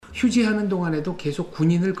휴지하는 동안에도 계속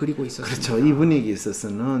군인을 그리고 있었습니다. 그렇죠. 이 분위기에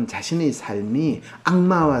있어서는 자신의 삶이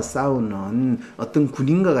악마와 싸우는 어떤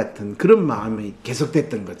군인과 같은 그런 마음이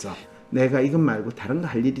계속됐던 거죠. 내가 이것 말고 다른 거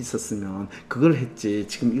할 일이 있었으면 그걸 했지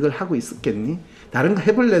지금 이걸 하고 있었겠니? 다른 거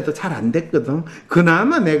해볼래도 잘 안 됐거든.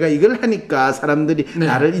 그나마 내가 이걸 하니까 사람들이 네.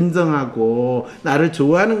 나를 인정하고 나를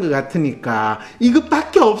좋아하는 것 같으니까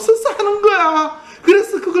이것밖에 없어서 하는 거야.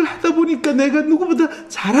 그래서 그걸 하다 보니까 내가 누구보다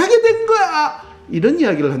잘하게 된 거야. 이런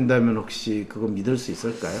이야기를 한다면 혹시 그거 믿을 수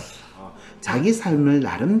있을까요? 자기 삶을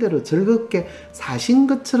나름대로 즐겁게 사신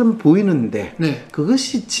것처럼 보이는데 네.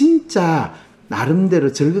 그것이 진짜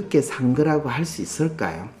나름대로 즐겁게 산 거라고 할 수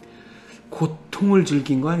있을까요? 고통을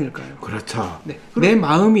즐긴 거 아닐까요? 그렇죠. 네. 내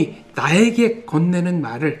마음이 나에게 건네는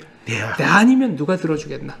말을 내 아니면 누가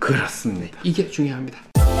들어주겠나? 그렇습니다. 이게 중요합니다.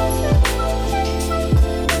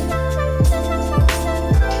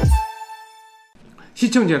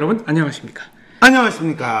 시청자 여러분 안녕하십니까?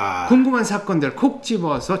 안녕하십니까? 궁금한 사건들 콕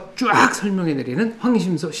집어서 쫙 설명해드리는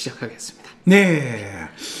황심소 시작하겠습니다. 네,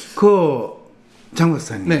 장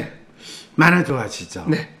박사님. 네. 만화 좋아하시죠?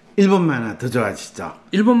 네. 일본 만화 더 좋아하시죠?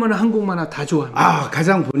 일본 만화, 한국 만화 다 좋아합니다. 아,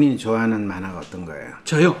 가장 본인이 좋아하는 만화가 어떤 거예요?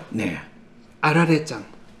 저요? 네. 아라레짱.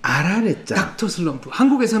 아라레짱. 닥터 슬럼프.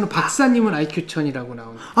 한국에서는 박사님은 IQ1000이라고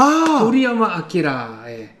나오는 도리야마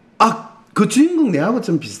아키라의 그 주인공 내하고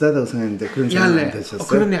좀 비슷하다고 생각했는데 그런 생각 안 드셨어요?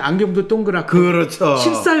 그러네. 안경도 동그랗고. 그렇죠.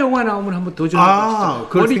 실사 영화 나오면 한번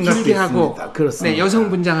도전해보시죠. 머리 길게 하고. 그렇습니다. 네, 여성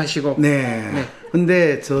분장하시고. 네. 네.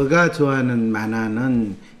 근데 제가 좋아하는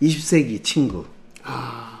만화는 20세기 친구.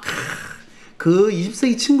 그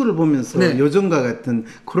 20세기 친구를 보면서 네. 요즘과 같은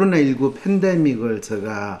코로나19 팬데믹을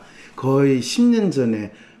제가 거의 10년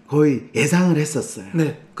전에 거의 예상을 했었어요.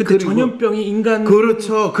 네. 그때 전염병이 인간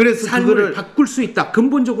그렇죠. 그래서 삶을 그거를 바꿀 수 있다.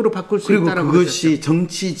 근본적으로 바꿀 수 있다라고 그리고 그것이 하셨죠.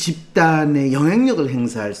 정치 집단의 영향력을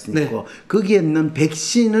행사할 수 있고 네. 거기에 있는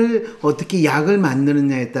백신을 어떻게 약을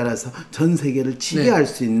만드느냐에 따라서 전 세계를 지배할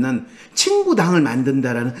수 있는 친구당을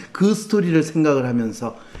만든다라는 그 스토리를 생각을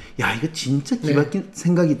하면서 야 이거 진짜 기막힌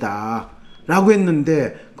생각이다 라고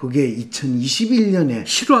했는데 그게 2021년에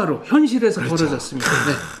실화로 현실에서 그렇죠. 벌어졌습니다.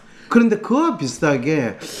 네. 그런데 그와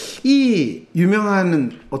비슷하게 이 유명한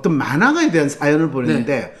어떤 만화가에 대한 사연을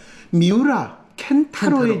보냈는데 미우라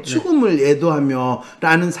켄타로의 죽음을 애도하며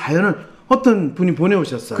라는 사연을 어떤 분이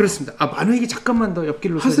보내오셨어요. 그렇습니다. 만화에게 잠깐만 더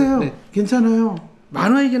옆길로 하세요. 네. 괜찮아요.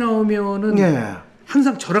 만화에게 나오면은 네.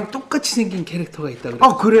 항상 저랑 똑같이 생긴 캐릭터가 있다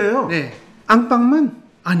그래요. 그래요? 네. 앙빵맨?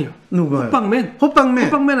 아니요. 누구요? 호빵맨. 호빵맨.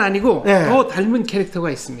 호빵맨 아니고 네. 더 닮은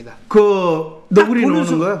캐릭터가 있습니다. 그 너구리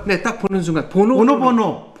나오는 거요? 네, 딱 보는 순간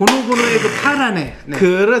보노보노의 그 파란 애. 네.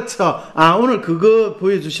 그렇죠. 오늘 그거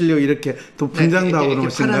보여주시려고 이렇게 또 분장도 하고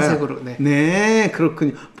그러신가요? 파란색으로. 네. 네,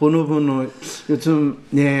 그렇군요. 보노 요즘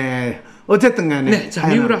어쨌든 간에 네, 자,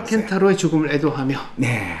 미우라 켄타로의 죽음을 애도하며.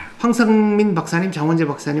 네. 황상민 박사님, 장원재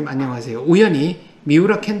박사님 안녕하세요. 우연히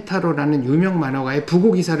미우라 켄타로라는 유명 만화가의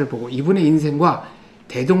부고 기사를 보고 이분의 인생과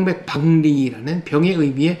대동맥 박리라는 병의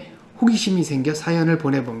의미에 호기심이 생겨 사연을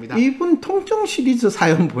보내봅니다. 이분 통증 시리즈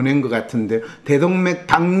사연 보낸 것 같은데 대동맥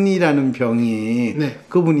박리라는 병이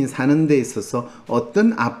그분이 사는 데 있어서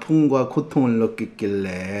어떤 아픔과 고통을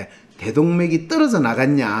느꼈길래 대동맥이 떨어져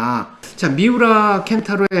나갔냐. 자, 미우라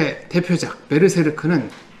켄타로의 대표작 베르세르크는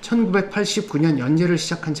 1989년 연재를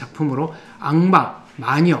시작한 작품으로 악마,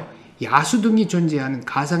 마녀, 야수 등이 존재하는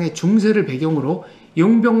가상의 중세를 배경으로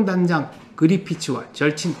용병단장 그리피츠와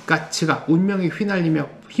절친 가츠가 운명에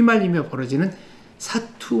휘말리며 벌어지는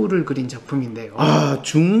사투를 그린 작품인데요.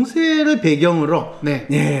 중세를 배경으로?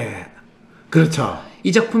 네. 그렇죠.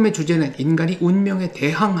 이 작품의 주제는 인간이 운명에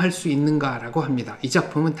대항할 수 있는가라고 합니다. 이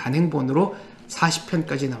작품은 단행본으로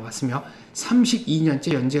 40편까지 나왔으며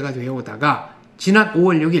 32년째 연재가 되어 오다가 지난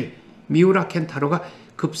 5월 6일 미우라 켄타로가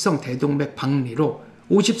급성 대동맥 박리로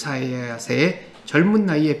 54세의 젊은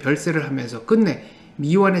나이에 별세를 하면서 끝내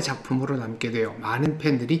미완의 작품으로 남게 되어 많은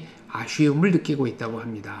팬들이 아쉬움을 느끼고 있다고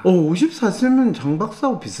합니다. 54세면 장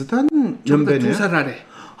박사하고 비슷한 연배네요? 2살 아래.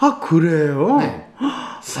 그래요? 네.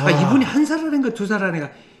 이분이 1살 아래인가 2살 아래가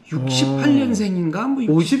 68년생인가?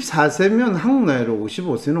 54세면 한국 나이로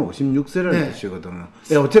 55세는 56세라는 뜻이거든요.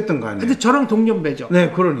 네, 어쨌든 간에. 근데 저랑 동년배죠. 네,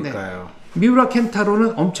 그러니까요. 미우라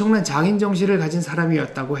켄타로는 엄청난 장인 정신을 가진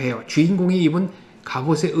사람이었다고 해요. 주인공이 입은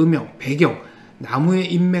갑옷의 음영, 배경,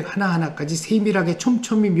 나무의 인맥 하나하나까지 세밀하게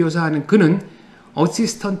촘촘히 묘사하는 그는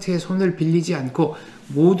어시스턴트의 손을 빌리지 않고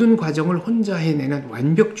모든 과정을 혼자 해내는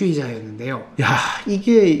완벽주의자였는데요. 야,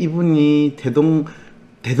 이게 이분이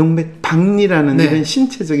대동맥 박리라는 이런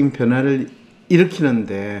신체적인 변화를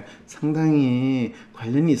일으키는데 상당히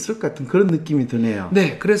관련이 있을 것 같은 그런 느낌이 드네요.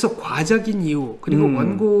 네, 그래서 과작인 이유 그리고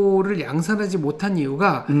원고를 양산하지 못한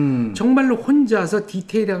이유가 정말로 혼자서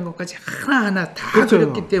디테일한 것까지 하나하나 다 그렇죠.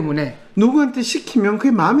 그렸기 때문에 누구한테 시키면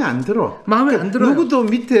그게 마음에 안 들어. 마음에 안 들어요. 누구도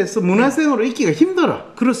밑에서 문화생으로 읽기가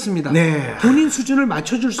힘들어. 그렇습니다. 네. 본인 수준을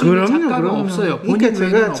맞춰줄 수 있는 작가가 없어요. 본인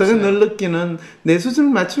그러니까 제가 늘 느끼는 내 수준을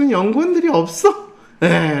맞추는 연구원들이 없어.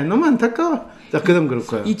 네, 너무 안타까워. 자, 그다음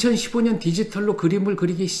그럴까요? 2015년 디지털로 그림을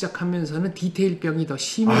그리기 시작하면서는 디테일병이 더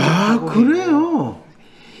심해졌다고 해요. 그래요?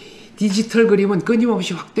 디지털 그림은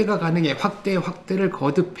끊임없이 확대가 가능해 확대를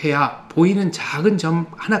거듭해야 보이는 작은 점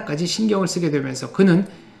하나까지 신경을 쓰게 되면서 그는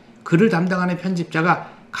글을 담당하는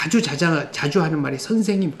편집자가 자주 하는 말이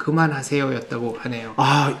선생님 그만하세요였다고 하네요.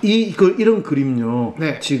 이런 그림요.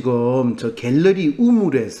 네. 지금 저 갤러리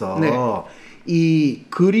우물에서 네. 이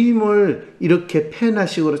그림을 이렇게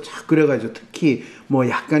페나식으로 쫙 그려가지고 특히 뭐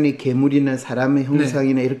약간의 괴물이나 사람의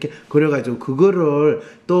형상이나 이렇게 그려가지고 그거를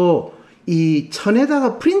또 이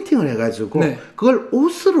천에다가 프린팅을 해가지고 그걸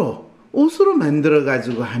옷으로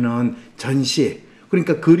만들어가지고 하는 전시.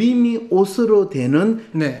 그러니까 그림이 옷으로 되는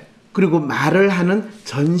그리고 말을 하는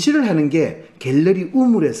전시를 하는 게 갤러리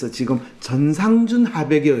우물에서 지금 전상준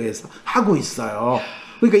하백에 의해서 하고 있어요.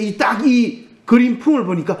 그러니까 이 그림품을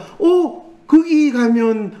보니까 거기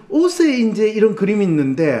가면 옷에 이제 이런 그림이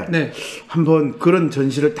있는데 한번 그런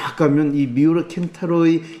전시를 딱 가면 이 미우라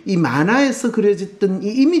켄타로의 이 만화에서 그려졌던 이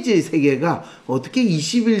이미지의 세계가 어떻게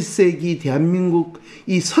 21세기 대한민국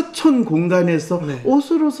이 서촌 공간에서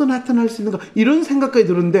옷으로서 나타날 수 있는가 이런 생각까지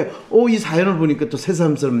들었는데 이 사연을 보니까 또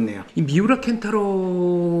새삼스럽네요. 이 미우라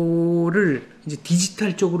켄타로를 이제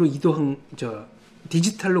디지털 쪽으로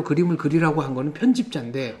디지털로 그림을 그리라고 한 거는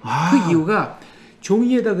편집자인데 그 이유가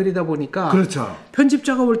종이에다 그리다 보니까 그렇죠.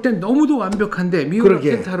 편집자가 볼 땐 너무도 완벽한데 미우라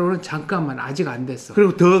켄타로는 잠깐만 아직 안 됐어.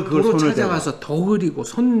 그리고 더 그걸 도로 손을 찾아가서 더 그리고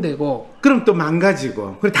손대고 그럼 또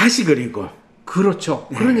망가지고 그리고 다시 그리고 그렇죠.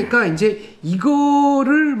 그러니까 이제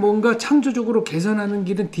이거를 뭔가 창조적으로 개선하는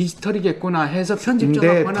길은 디지털이겠구나 해서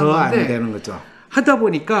편집자가 권한 더 안 건데 되는 거죠. 하다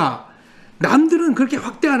보니까 남들은 그렇게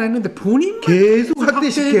확대 안 했는데 본인만 계속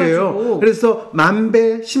확대시켜요. 그래서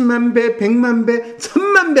 10,000배, 100,000배, 1,000,000배,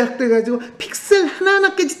 1,000,000배 확대해가지고 픽셀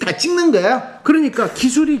하나하나까지 다 찍는 거야. 그러니까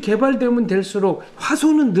기술이 개발되면 될수록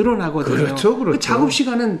화소는 늘어나거든요. 그렇죠. 그 작업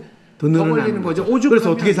시간은 더 걸리는 거죠.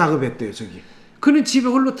 그래서 어떻게 작업했대요, 저기? 그는 집에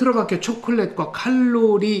홀로 틀어박혀 초콜릿과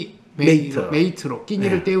칼로리 메이트로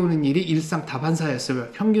끼니를 때우는 일이 일상 다반사였으며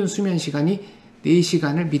평균 수면 시간이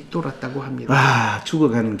 4시간을 밑돌았다고 합니다.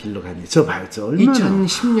 죽어가는 길로 가니. 저 봐요. 저 얼마나.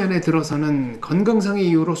 2010년에 들어서는 건강상의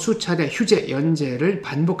이유로 수차례 휴재, 연재를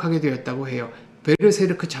반복하게 되었다고 해요.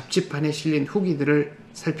 베르세르크 잡지판에 실린 후기들을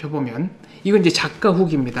살펴보면 이건 이제 작가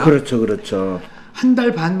후기입니다. 그렇죠. 한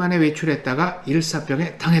달 반 만에 외출했다가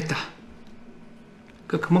일사병에 당했다.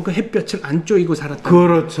 그만큼 햇볕을 안 쬐이고 살았다.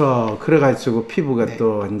 그렇죠. 그래가지고 피부가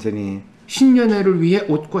또 완전히 신년회를 위해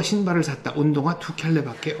옷과 신발을 샀다. 운동화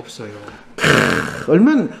 2켤레밖에 없어요.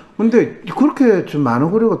 근데 그렇게 좀 많은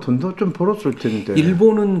돈도 좀 벌었을 텐데.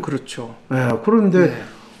 일본은 그렇죠. 그런데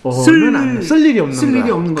쓸 일이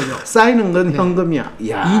없는 거죠. 쌓이는 건 현금이야.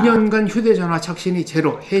 2년간 휴대전화 착신이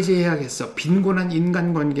제로. 해제해야겠어. 빈곤한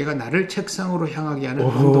인간관계가 나를 책상으로 향하게 하는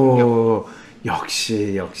운동력.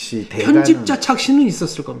 역시 대단한. 편집자 착신은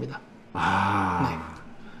있었을 겁니다.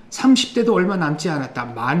 30대도 얼마 남지 않았다.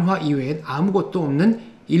 만화 이외엔 아무것도 없는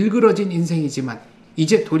일그러진 인생이지만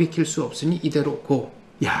이제 돌이킬 수 없으니 이대로 고.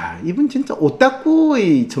 이분 진짜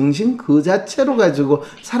오타쿠의 정신 그 자체로 가지고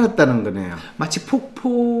살았다는 거네요. 마치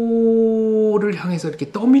폭포를 향해서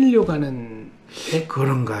이렇게 떠밀려가는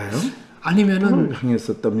그런가요? 아니면은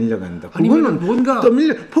향해서 떠밀려간다. 아니면 뭔가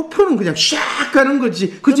폭포는 그냥 샥 가는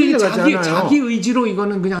거지. 그치, 자기 의지로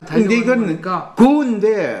이거는 그냥 달려가는 거니까.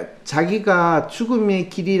 고운데 자기가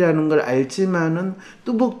죽음의 길이라는 걸 알지만은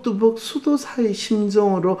뚜벅뚜벅 수도사의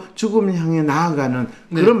심정으로 죽음을 향해 나아가는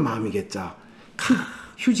그런 마음이겠죠.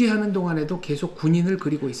 휴지하는 동안에도 계속 군인을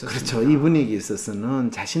그리고 있었습니다. 그렇죠. 이 분위기에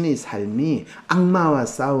있어서는 자신의 삶이 악마와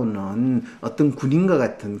싸우는 어떤 군인과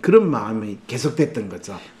같은 그런 마음이 계속됐던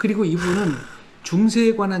거죠. 그리고 이분은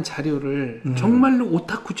중세에 관한 자료를 정말로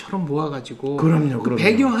오타쿠처럼 모아가지고 그럼요.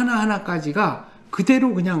 배경 하나하나까지가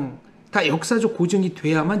그대로 그냥 다 역사적 고증이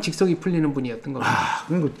돼야만 직성이 풀리는 분이었던 겁니다.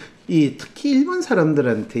 그리고 특히 일본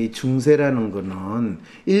사람들한테 이 중세라는 거는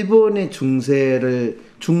일본의 중세에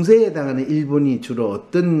해당하는 일본이 주로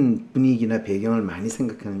어떤 분위기나 배경을 많이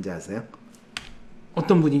생각하는지 아세요?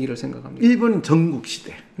 어떤 분위기를 생각합니까? 일본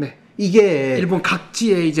전국시대. 이게 일본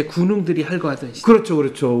각지에 이제 군웅들이 할거하던 시대. 그렇죠,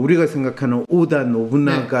 그렇죠. 우리가 생각하는 오다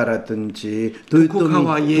노부나가라든지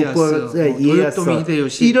도쿠가와 도요토미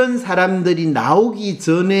히데요시 이런 사람들이 나오기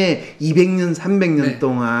전에 200년, 300년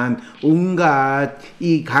동안 온갖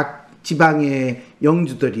이 각 지방의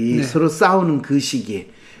영주들이 서로 싸우는 그 시기,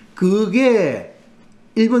 그게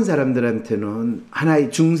일본 사람들한테는 하나의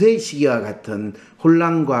중세의 시기와 같은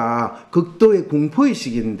혼란과 극도의 공포의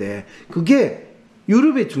시기인데, 그게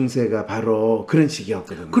유럽의 중세가 바로 그런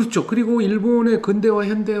시기였거든요. 그렇죠. 그리고 일본의 근대화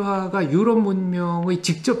현대화가 유럽 문명의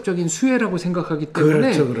직접적인 수혜라고 생각하기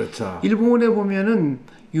때문에 그렇죠. 일본에 보면은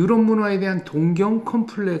유럽 문화에 대한 동경,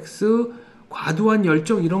 컴플렉스, 과도한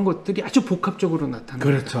열정 이런 것들이 아주 복합적으로 나타납니다.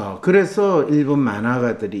 그렇죠. 그래서 일본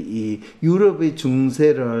만화가들이 이 유럽의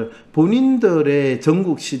중세를 본인들의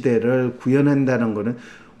전국 시대를 구현한다는 거는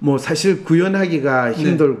뭐 사실 구현하기가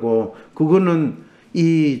힘들고 그거는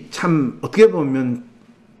이 참 어떻게 보면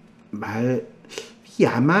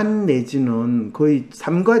야만 내지는 거의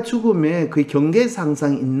삶과 죽음의 거의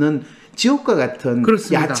경계상상 있는 지옥과 같은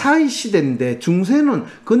그렇습니다. 야차의 시대인데, 중세는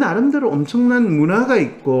그 나름대로 엄청난 문화가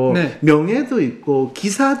있고 명예도 있고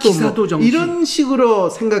기사도 뭐 이런 식으로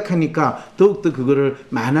생각하니까 더욱더 그거를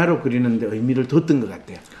만화로 그리는데 의미를 뒀던 것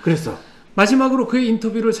같아요. 그래서 마지막으로 그의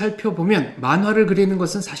인터뷰를 살펴보면 만화를 그리는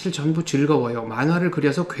것은 사실 전부 즐거워요. 만화를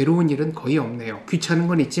그려서 괴로운 일은 거의 없네요. 귀찮은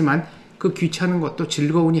건 있지만 그 귀찮은 것도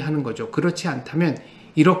즐거우니 하는 거죠. 그렇지 않다면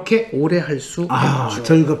이렇게 오래 할 수 없죠.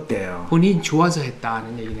 즐겁대요. 본인이 좋아서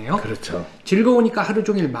했다는 얘기네요. 그렇죠. 즐거우니까 하루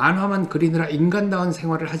종일 만화만 그리느라 인간다운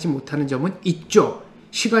생활을 하지 못하는 점은 있죠.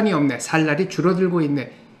 시간이 없네, 살 날이 줄어들고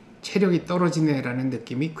있네, 체력이 떨어지네 라는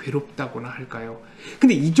느낌이 괴롭다고나 할까요?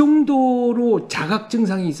 근데 이 정도로 자각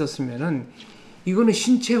증상이 있었으면은 이거는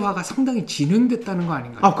신체화가 상당히 진행됐다는 거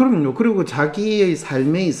아닌가요? 아, 그럼요. 그리고 자기의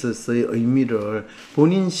삶에 있어서의 의미를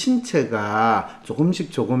본인 신체가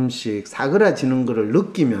조금씩 사그라지는 것을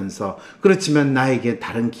느끼면서, 그렇지만 나에게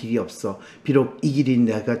다른 길이 없어. 비록 이 길이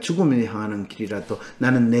내가 죽음을 향하는 길이라도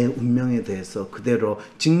나는 내 운명에 대해서 그대로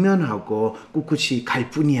직면하고 꿋꿋이 갈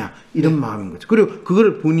뿐이야. 이런 마음인 거죠. 그리고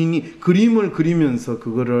그걸 본인이 그림을 그리면서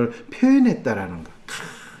그거를 표현했다라는 거.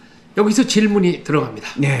 여기서 질문이 들어갑니다.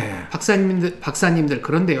 네. 박사님들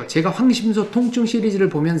그런데요. 제가 황심소 통증 시리즈를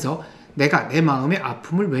보면서 내가 내 마음의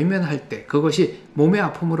아픔을 외면할 때 그것이 몸의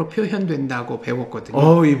아픔으로 표현된다고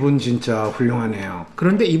배웠거든요. 이분 진짜 훌륭하네요.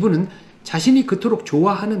 그런데 이분은 자신이 그토록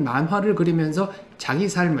좋아하는 만화를 그리면서 자기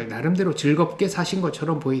삶을 나름대로 즐겁게 사신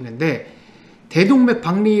것처럼 보이는데, 대동맥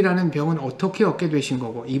박리라는 병은 어떻게 얻게 되신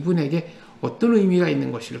거고 이분에게 어떤 의미가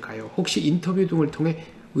있는 것일까요? 혹시 인터뷰 등을 통해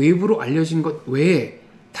외부로 알려진 것 외에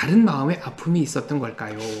다른 마음의 아픔이 있었던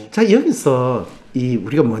걸까요? 자, 여기서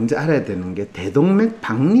우리가 먼저 알아야 되는 게 대동맥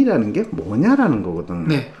박리라는 게 뭐냐라는 거거든요.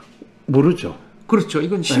 네. 모르죠. 그렇죠.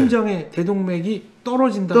 이건 심장의 대동맥이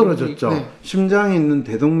떨어졌죠. 심장에 있는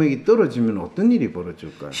대동맥이 떨어지면 어떤 일이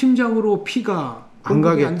벌어질까요? 심장으로 피가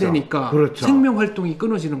공급이 안 되니까 생명 활동이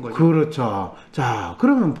끊어지는 거죠. 그렇죠. 자,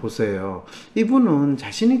 그러면 보세요. 이분은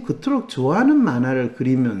자신이 그토록 좋아하는 만화를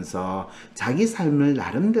그리면서 자기 삶을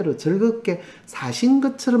나름대로 즐겁게 사신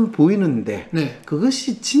것처럼 보이는데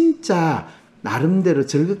그것이 진짜 나름대로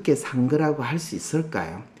즐겁게 산 거라고 할 수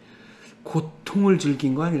있을까요? 고통을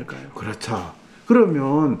즐긴 거 아닐까요? 그렇죠.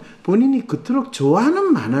 그러면 본인이 그토록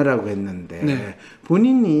좋아하는 만화라고 했는데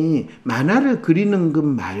본인이 만화를 그리는 것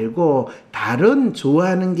말고 다른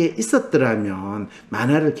좋아하는 게 있었더라면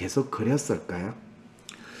만화를 계속 그렸을까요?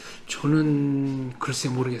 저는 글쎄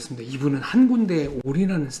모르겠습니다. 이분은 한 군데에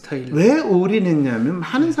올인하는 스타일. 왜 올인했냐면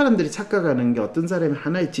많은 사람들이 착각하는 게, 어떤 사람이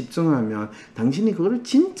하나에 집중하면 당신이 그거를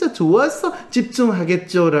진짜 좋아서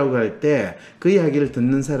집중하겠죠 라고 할 때 그 이야기를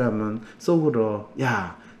듣는 사람은 속으로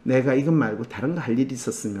야, 내가 이것 말고 다른 거 할 일이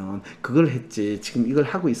있었으면 그걸 했지, 지금 이걸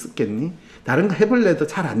하고 있었겠니? 다른 거 해볼래도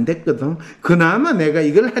잘 안 됐거든. 그나마 내가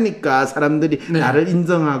이걸 하니까 사람들이 나를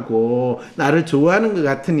인정하고 나를 좋아하는 것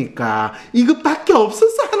같으니까 이것밖에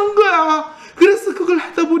없어서 하는 거야. 그래서 그걸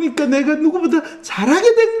하다 보니까 내가 누구보다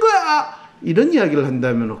잘하게 된 거야. 이런 이야기를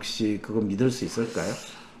한다면 혹시 그거 믿을 수 있을까요?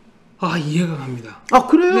 이해가 갑니다.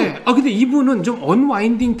 그래요? 네. 근데 이분은 좀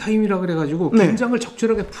언와인딩 타임이라 그래가지고 긴장을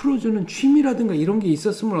적절하게 풀어주는 취미라든가 이런 게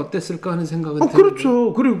있었으면 어땠을까 하는 생각은 드는데.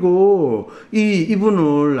 그렇죠. 그리고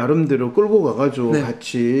이분을 나름대로 끌고 가가지고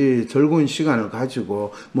같이 즐거운 시간을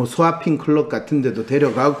가지고 뭐 스와핑 클럽 같은 데도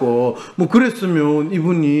데려가고 뭐 그랬으면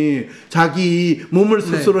이분이 자기 몸을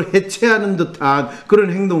스스로 해체하는 듯한 그런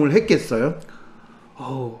행동을 했겠어요?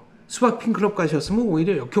 스와핑 클럽 가셨으면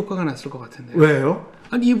오히려 역효과가 났을 것 같은데요. 왜요?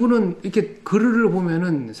 아니, 이분은 이렇게 글을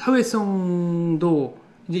보면은 사회성도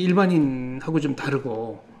이제 일반인하고 좀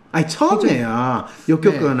다르고 아니 처음에야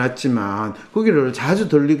역효과가 났지만 거기를 자주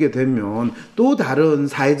들리게 되면 또 다른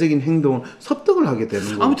사회적인 행동을 섭득을 하게 되는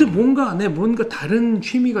거예요. 아무튼 뭔가 다른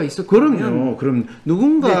취미가 있었거든요. 그럼요. 그럼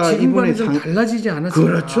누군가 지금과는 좀 달라지지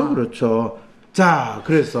않았을까. 그렇죠. 자,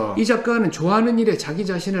 그래서 이 작가는 좋아하는 일에 자기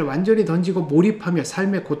자신을 완전히 던지고 몰입하며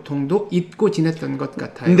삶의 고통도 잊고 지냈던 것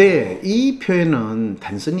같아요. 근데 이 표현은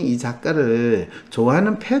단순히 이 작가를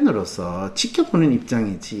좋아하는 팬으로서 지켜보는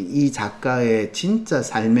입장이지, 이 작가의 진짜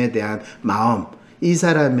삶에 대한 마음, 이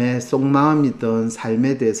사람의 속마음이든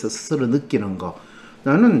삶에 대해서 스스로 느끼는 거,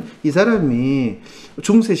 나는 이 사람이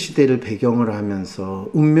중세시대를 배경으로 하면서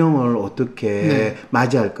운명을 어떻게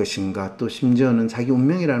맞이할 것인가, 또 심지어는 자기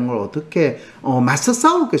운명이라는 걸 어떻게 맞서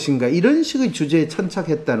싸울 것인가, 이런 식의 주제에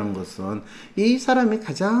천착했다는 것은 이 사람이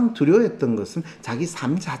가장 두려워했던 것은 자기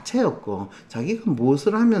삶 자체였고, 자기가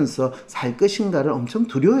무엇을 하면서 살 것인가를 엄청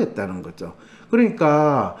두려워했다는 거죠.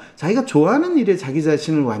 그러니까 자기가 좋아하는 일에 자기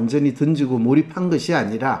자신을 완전히 던지고 몰입한 것이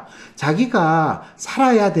아니라 자기가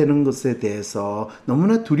살아야 되는 것에 대해서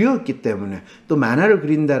너무나 두려웠기 때문에, 또 만화를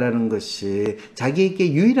그린다라는 것이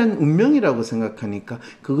자기에게 유일한 운명이라고 생각하니까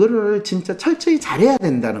그거를 진짜 철저히 잘해야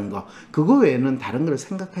된다는 거, 그거 외에는 다른 걸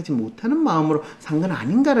생각하지 못하는 마음으로 산 건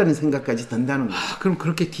아닌가라는 생각까지 든다는 거죠. 그럼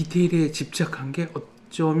그렇게 디테일에 집착한 게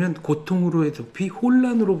어쩌면 고통으로의 도피,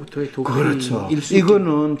 혼란으로부터의 도피일 그렇죠. 수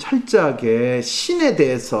이거는 철저하게 신에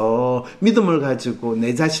대해서 믿음을 가지고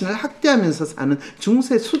내 자신을 학대하면서 사는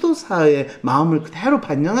중세 수도사의 마음을 그대로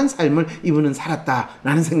반영한 삶을 이분은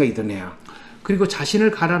살았다라는 생각이 드네요. 그리고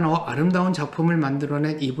자신을 갈아 넣어 아름다운 작품을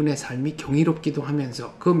만들어낸 이분의 삶이 경이롭기도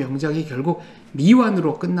하면서 그 명작이 결국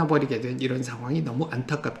미완으로 끝나버리게 된 이런 상황이 너무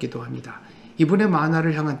안타깝기도 합니다. 이분의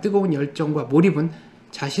만화를 향한 뜨거운 열정과 몰입은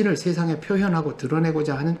자신을 세상에 표현하고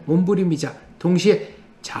드러내고자 하는 몸부림이자 동시에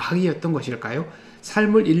자학이었던 것일까요?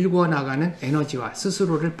 삶을 일구어 나가는 에너지와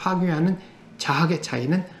스스로를 파괴하는 자학의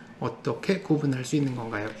차이는 어떻게 구분할 수 있는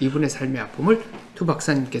건가요? 이분의 삶의 아픔을 투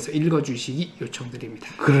박사님께서 읽어주시기 요청드립니다.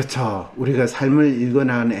 그렇죠. 우리가 삶을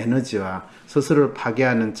읽어나가는 에너지와 스스로를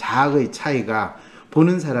파괴하는 자학의 차이가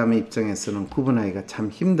보는 사람의 입장에서는 구분하기가 참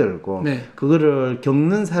힘들고, 그거를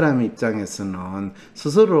겪는 사람의 입장에서는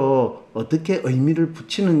스스로 어떻게 의미를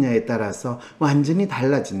붙이느냐에 따라서 완전히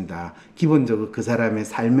달라진다. 기본적으로 그 사람의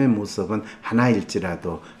삶의 모습은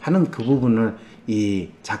하나일지라도 하는 그 부분을 이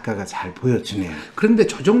작가가 잘 보여주네요. 그런데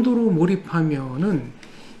저 정도로 몰입하면은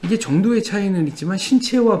이게 정도의 차이는 있지만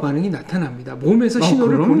신체와 반응이 나타납니다. 몸에서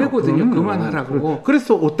신호를 보내거든요. 그만하라고.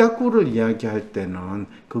 그래서 오타쿠를 이야기할 때는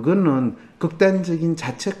그거는 극단적인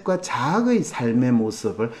자책과 자학의 삶의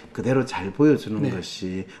모습을 그대로 잘 보여주는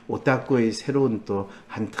것이 오타쿠의 새로운 또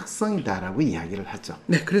한 특성이다라고 이야기를 하죠.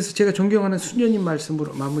 네, 그래서 제가 존경하는 수녀님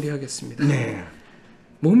말씀으로 마무리하겠습니다. 네.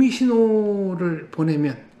 몸이 신호를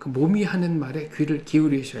보내면 그 몸이 하는 말에 귀를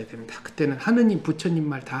기울이셔야 됩니다. 그때는 하느님, 부처님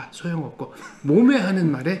말 다 소용없고 몸에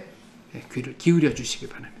하는 말에 귀를 기울여 주시기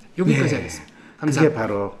바랍니다. 여기까지 하겠습니다. 감사합니다. 그게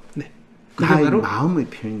바로 나의 마음의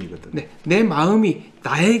표현이거든요. 네, 내 마음이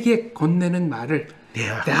나에게 건네는 말을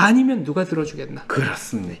나 아니면 누가 들어주겠나.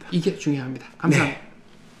 그렇습니다. 이게 중요합니다. 감사합니다.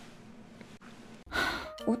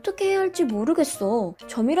 어떻게 해야 할지 모르겠어.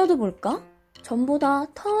 점이라도 볼까? 점보다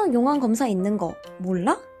더 용한 검사 있는 거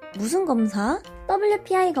몰라? 무슨 검사?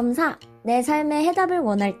 WPI 검사. 내 삶의 해답을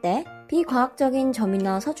원할 때 비과학적인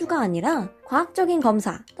점이나 서주가 아니라 과학적인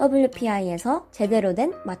검사 WPI에서 제대로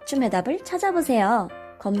된 맞춤 해답을 찾아보세요.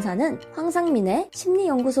 검사는 황상민의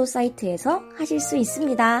심리연구소 사이트에서 하실 수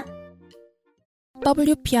있습니다.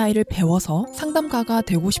 WPI를 배워서 상담가가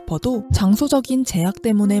되고 싶어도 장소적인 제약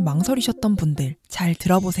때문에 망설이셨던 분들 잘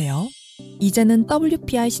들어보세요. 이제는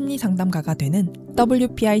WPI 심리상담가가 되는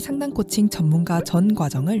WPI 상담 코칭 전문가 전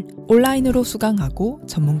과정을 온라인으로 수강하고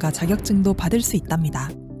전문가 자격증도 받을 수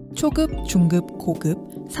있답니다. 초급, 중급,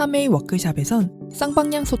 고급 3회의 워크샵에선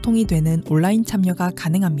쌍방향 소통이 되는 온라인 참여가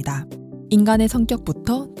가능합니다. 인간의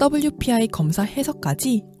성격부터 WPI 검사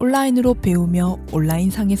해석까지 온라인으로 배우며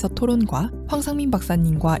온라인상에서 토론과 황상민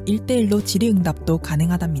박사님과 1대1로 질의응답도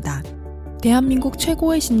가능하답니다. 대한민국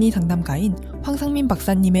최고의 심리 상담가인 황상민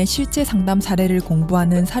박사님의 실제 상담 사례를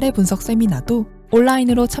공부하는 사례 분석 세미나도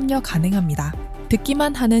온라인으로 참여 가능합니다.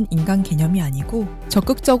 듣기만 하는 인간 개념이 아니고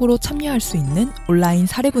적극적으로 참여할 수 있는 온라인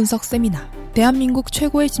사례 분석 세미나. 대한민국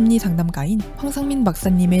최고의 심리 상담가인 황상민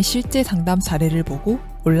박사님의 실제 상담 사례를 보고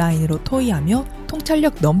온라인으로 토의하며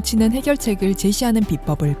통찰력 넘치는 해결책을 제시하는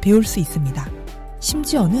비법을 배울 수 있습니다.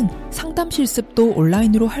 심지어는 상담 실습도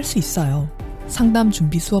온라인으로 할 수 있어요. 상담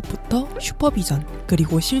준비 수업부터 슈퍼비전,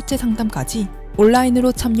 그리고 실제 상담까지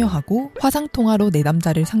온라인으로 참여하고 화상통화로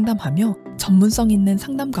내담자를 상담하며 전문성 있는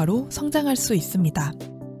상담가로 성장할 수 있습니다.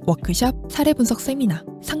 워크샵, 사례분석 세미나,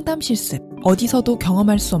 상담 실습, 어디서도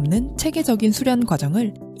경험할 수 없는 체계적인 수련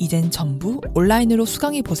과정을 이젠 전부 온라인으로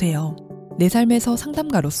수강해보세요. 내 삶에서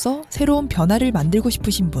상담가로서 새로운 변화를 만들고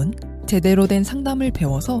싶으신 분, 제대로 된 상담을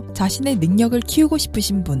배워서 자신의 능력을 키우고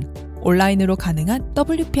싶으신 분, 온라인으로 가능한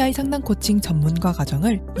WPI 상담 코칭 전문가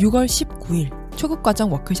과정을 6월 19일 초급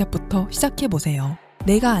과정 워크숍부터 시작해보세요.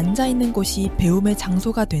 내가 앉아있는 곳이 배움의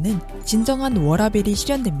장소가 되는 진정한 워라밸이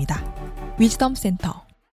실현됩니다. 위즈덤 센터